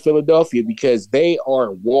 I say Philadelphia, because they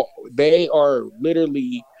are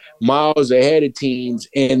literally miles ahead of teams,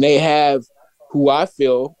 and they have who I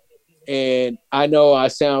feel, and I know I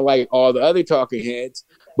sound like all the other talking heads,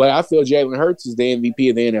 but I feel Jalen Hurts is the MVP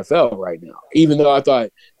of the NFL right now, even though I thought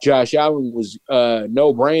Josh Allen was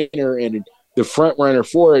no-brainer and the front runner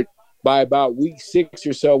for it. By about week 6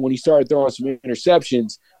 or so, when he started throwing some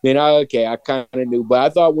interceptions, then I kind of knew. But I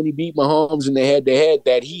thought when he beat Mahomes in the head-to-head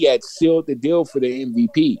that he had sealed the deal for the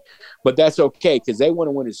MVP. But that's okay, because they want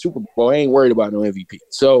to win the Super Bowl. I ain't worried about no MVP.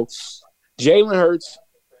 So Jalen Hurts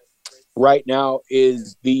right now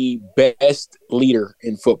is the best leader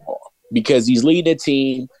in football, because he's leading a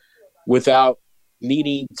team without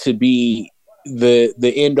needing to be the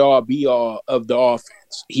end-all, be-all of the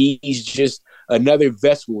offense. He's just another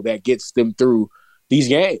vessel that gets them through these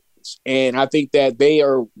games. And I think that they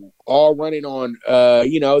are all running on,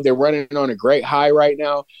 they're running on a great high right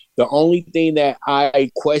now. The only thing that I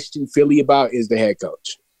question Philly about is the head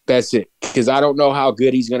coach. That's it. Because I don't know how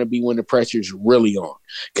good he's going to be when the pressure's really on.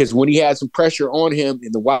 Because when he had some pressure on him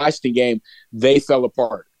in the Washington game, they fell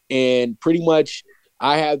apart. And pretty much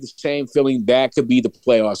I have the same feeling that could be the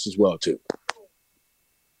playoffs as well, too.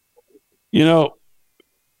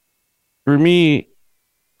 For me,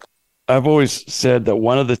 I've always said that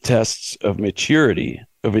one of the tests of maturity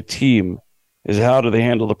of a team is how do they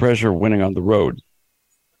handle the pressure of winning on the road?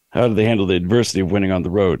 How do they handle the adversity of winning on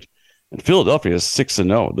the road? And Philadelphia is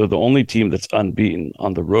 6-0. They're the only team that's unbeaten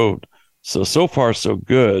on the road. So far, so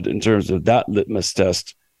good in terms of that litmus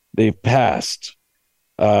test. They've passed.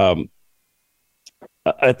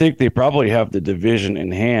 I think they probably have the division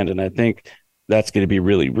in hand, and I think that's going to be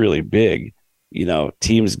really, really big. You know,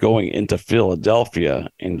 teams going into Philadelphia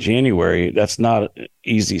in January, that's not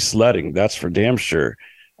easy sledding. That's for damn sure.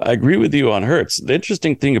 I agree with you on Hurts. The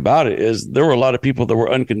interesting thing about it is there were a lot of people that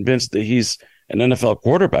were unconvinced that he's an NFL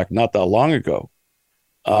quarterback not that long ago.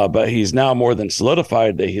 But he's now more than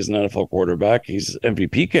solidified that he's an NFL quarterback. He's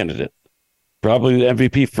MVP candidate, probably the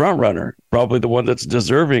MVP frontrunner, probably the one that's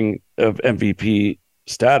deserving of MVP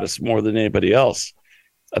status more than anybody else.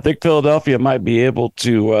 I think Philadelphia might be able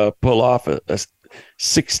to pull off a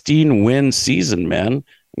 16-win season, man,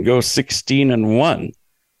 and go 16-1,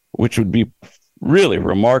 which would be really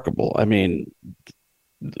remarkable. I mean,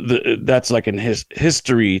 that's like in his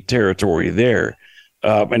history territory there.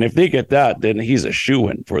 And if they get that, then he's a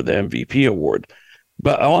shoo-in for the MVP award.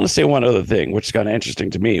 But I want to say one other thing, which is kind of interesting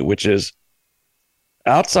to me, which is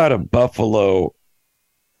outside of Buffalo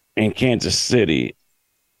and Kansas City,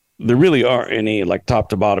 there really aren't any like top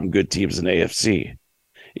to bottom good teams in the AFC.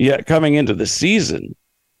 Yet coming into the season,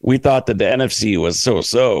 we thought that the NFC was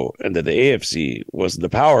so-so and that the AFC was the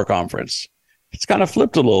power conference. It's kind of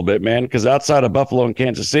flipped a little bit, man, because outside of Buffalo and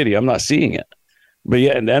Kansas City, I'm not seeing it. But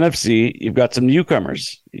yet in the NFC, you've got some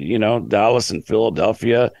newcomers, you know, Dallas and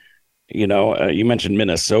Philadelphia. You know, you mentioned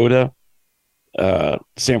Minnesota,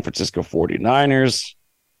 San Francisco 49ers.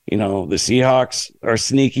 You know, the Seahawks are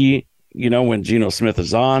sneaky, you know, when Geno Smith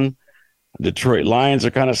is on. Detroit Lions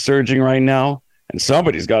are kind of surging right now. And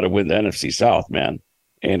somebody's got to win the NFC South, man.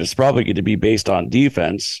 And it's probably going to be based on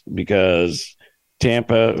defense because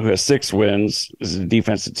Tampa, who has 6 wins, is a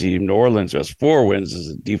defensive team. New Orleans, who has 4 wins, is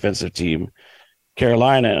a defensive team.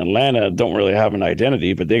 Carolina and Atlanta don't really have an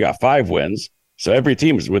identity, but they got 5 wins. So every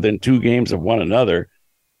team is within 2 games of one another.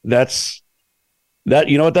 That's that.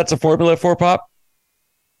 You know what that's a formula for, Pop?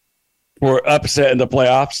 For upset in the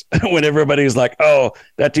playoffs when everybody's like, oh,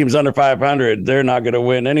 that team's under 500. They're not going to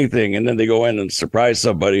win anything. And then they go in and surprise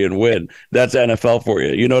somebody and win. That's NFL for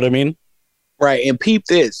you. You know what I mean? Right. And peep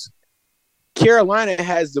this. Carolina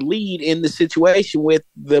has the lead in the situation with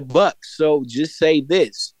the Bucks. So just say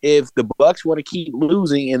this: if the Bucks want to keep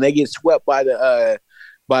losing and they get swept by the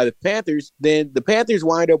Panthers, then the Panthers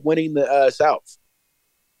wind up winning the South.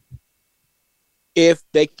 If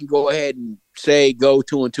they can go ahead and say go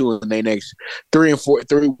 2-2 and they next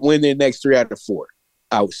 3-4, win their next 3 out of 4,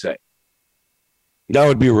 I would say that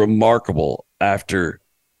would be remarkable after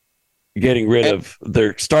getting rid of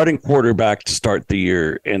their starting quarterback to start the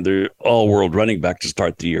year and their all-world running back to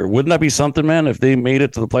start the year. Wouldn't that be something, man, if they made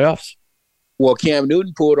it to the playoffs? Well, Cam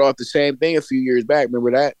Newton pulled off the same thing a few years back.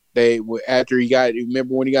 Remember that?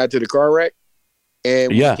 Remember when he got to the car wreck?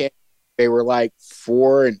 And yeah. They were like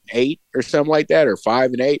 4-8 or something like that, or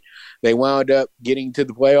 5-8. They wound up getting to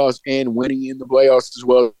the playoffs and winning in the playoffs as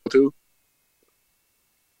well, too.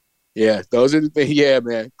 Yeah, those are the things. Yeah,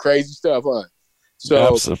 man. Crazy stuff, huh?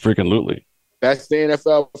 So absolutely. That's the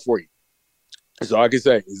NFL for you. That's all I can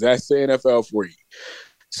say is that's the NFL for you.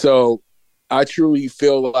 So I truly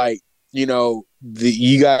feel like, you know,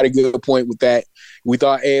 you got a good point with that. We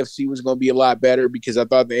thought AFC was going to be a lot better because I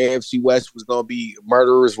thought the AFC West was going to be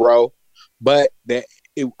murderer's row. But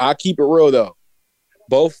I keep it real, though.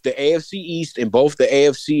 Both the AFC East and both the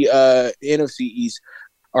NFC East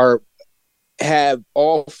have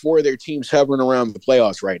all 4 of their teams hovering around the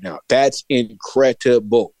playoffs right now. That's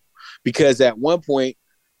incredible because at one point,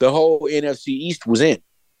 the whole NFC East was in.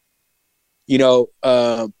 You know,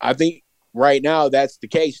 I think right now that's the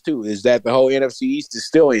case, too, is that the whole NFC East is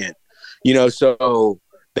still in. You know, so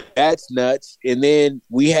that's nuts. And then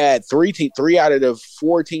we had 3 out of the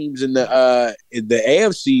 4 teams in the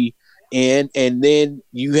AFC in, and then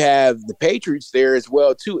you have the Patriots there as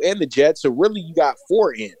well, too, and the Jets. So really you got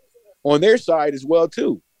 4 in on their side as well,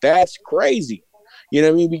 too. That's crazy. You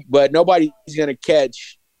know what I mean? But nobody's going to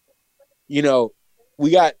catch, you know,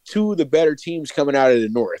 we got 2 of the better teams coming out of the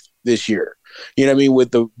North this year. You know what I mean?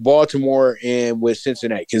 With the Baltimore and with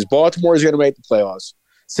Cincinnati. Because Baltimore is going to make the playoffs.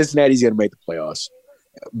 Cincinnati's going to make the playoffs.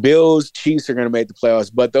 Bills, Chiefs are going to make the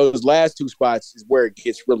playoffs. But those last 2 spots is where it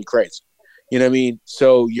gets really crazy. You know what I mean?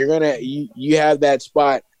 So you're going to you have that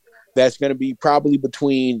spot that's going to be probably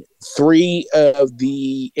between 3 of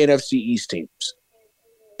the NFC East teams.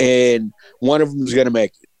 And one of them is going to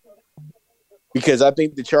make it. Because I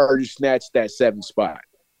think the Chargers snatched that 7th spot.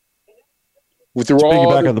 Back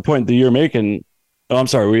on the point that you're making. Oh, I'm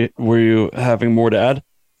sorry. Were you having more to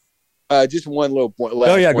add? Just one little point.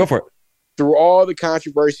 Oh, yeah, go for it. Through all the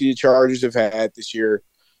controversy the Chargers have had this year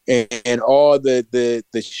and all the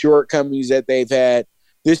shortcomings that they've had,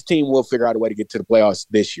 this team will figure out a way to get to the playoffs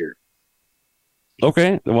this year.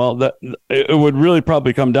 Okay. Well, it would really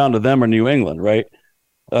probably come down to them or New England, right?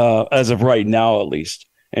 as of right now, at least.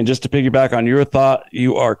 And just to piggyback on your thought,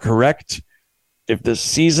 you are correct. If the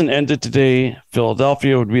season ended today,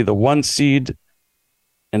 Philadelphia would be the 1 seed,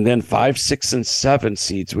 and then 5, 6, and 7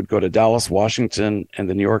 seeds would go to Dallas, Washington, and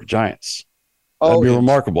the New York Giants. That'd be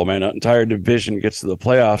remarkable, man. An entire division gets to the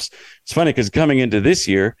playoffs. It's funny because coming into this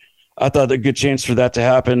year, I thought a good chance for that to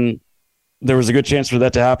happen. There was a good chance for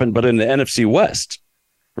that to happen, but in the NFC West,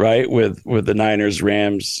 right, with the Niners,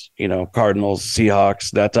 Rams, Cardinals,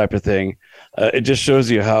 Seahawks, that type of thing. It just shows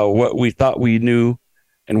you how what we thought we knew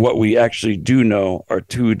and what we actually do know are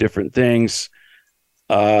two different things.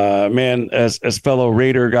 Man, as fellow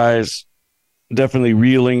Raider guys, definitely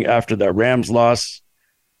reeling after that Rams loss.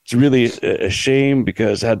 It's really a shame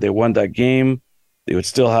because had they won that game, they would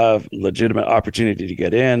still have legitimate opportunity to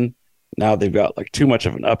get in. Now they've got like too much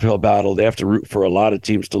of an uphill battle. They have to root for a lot of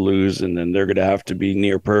teams to lose, and then they're going to have to be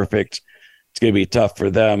near perfect. It's going to be tough for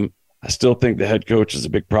them. I still think the head coach is a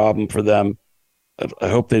big problem for them. I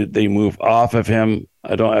hope they move off of him.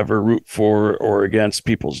 I don't ever root for or against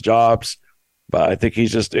people's jobs, but I think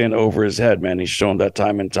he's just in over his head, man. He's shown that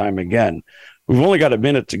time and time again. We've only got a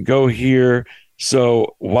minute to go here,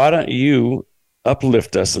 so why don't you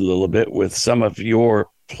uplift us a little bit with some of your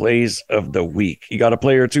plays of the week? You got a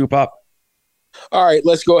play or two, Pop? All right,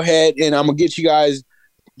 let's go ahead, and I'm going to get you guys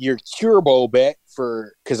your Cure Bowl bet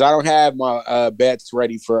because I don't have my bets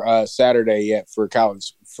ready for Saturday yet for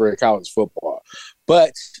college football.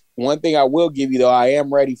 But one thing I will give you, though, I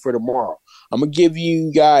am ready for tomorrow. I'm going to give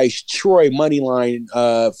you guys Troy money line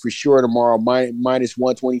for sure tomorrow, minus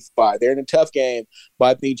 125. They're in a tough game, but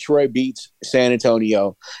I think Troy beats San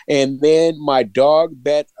Antonio. And then my dog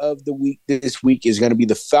bet of the week this week is going to be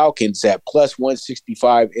the Falcons at plus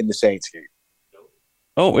 165 in the Saints game.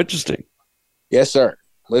 Oh, interesting. Yes, sir.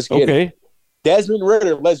 Let's get it. Desmond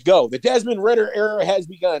Ridder, let's go. The Desmond Ridder era has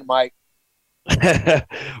begun, Mike.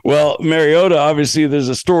 Well, Mariota, obviously there's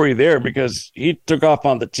a story there because he took off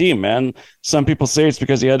on the team, man. Some people say it's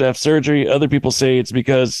because he had to have surgery. Other people say it's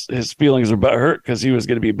because his feelings were hurt because he was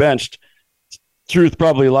going to be benched. Truth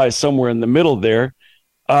probably lies somewhere in the middle there.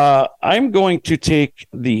 I'm going to take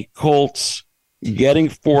the Colts getting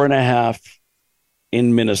 4.5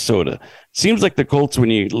 in Minnesota. Seems like the Colts,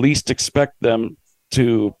 when you least expect them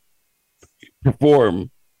to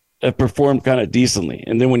perform, have performed kind of decently.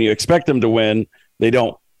 And then when you expect them to win, they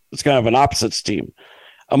don't. It's kind of an opposites team.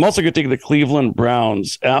 I'm also going to take the Cleveland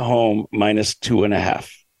Browns at home minus 2.5.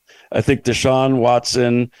 I think Deshaun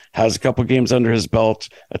Watson has a couple games under his belt.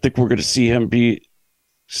 I think we're going to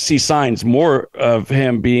see signs more of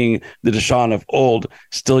him being the Deshaun of old,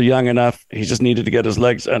 still young enough. He just needed to get his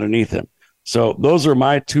legs underneath him. So those are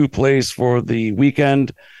my two plays for the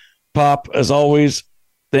weekend. Pop, as always,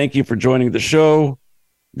 thank you for joining the show.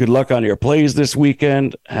 Good luck on your plays this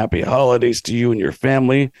weekend. Happy holidays to you and your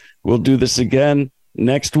family. We'll do this again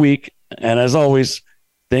next week. And as always,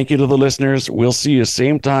 thank you to the listeners. We'll see you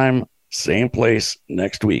same time, same place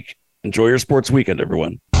next week. Enjoy your sports weekend,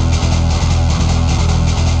 everyone.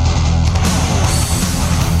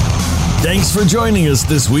 Thanks for joining us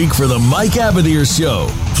this week for the Mike Abadir Show.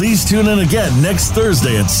 Please tune in again next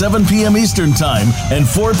Thursday at 7 p.m. Eastern Time and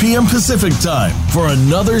 4 p.m. Pacific Time for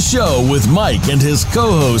another show with Mike and his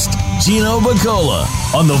co-host, Gino Bacola,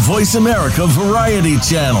 on the Voice America Variety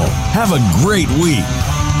Channel. Have a great week.